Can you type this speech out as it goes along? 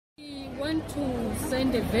want to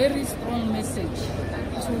send a very strong message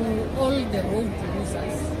to all the road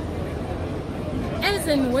users. As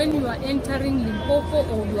and when you are entering Limpopo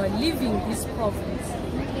or you are leaving this province,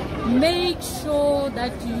 make sure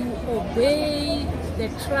that you obey the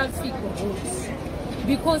traffic rules,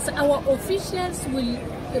 because our officials will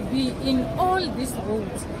be in all these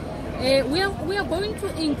roads. We are going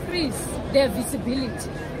to increase their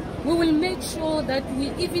visibility. We will make sure that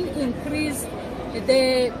we even increase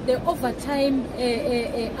the overtime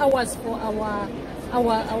hours for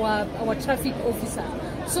our traffic officer.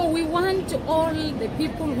 So we want all the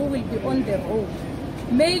people who will be on the road,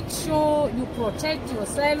 make sure you protect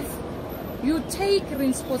yourself, you take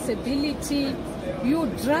responsibility, you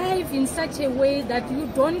drive in such a way that you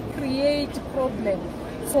don't create problem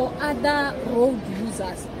for other road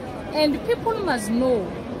users. And people must know,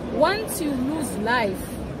 once you lose life,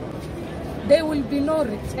 there will be no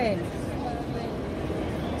return.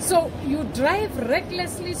 So you drive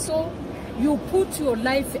recklessly, so you put your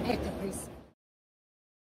life at risk.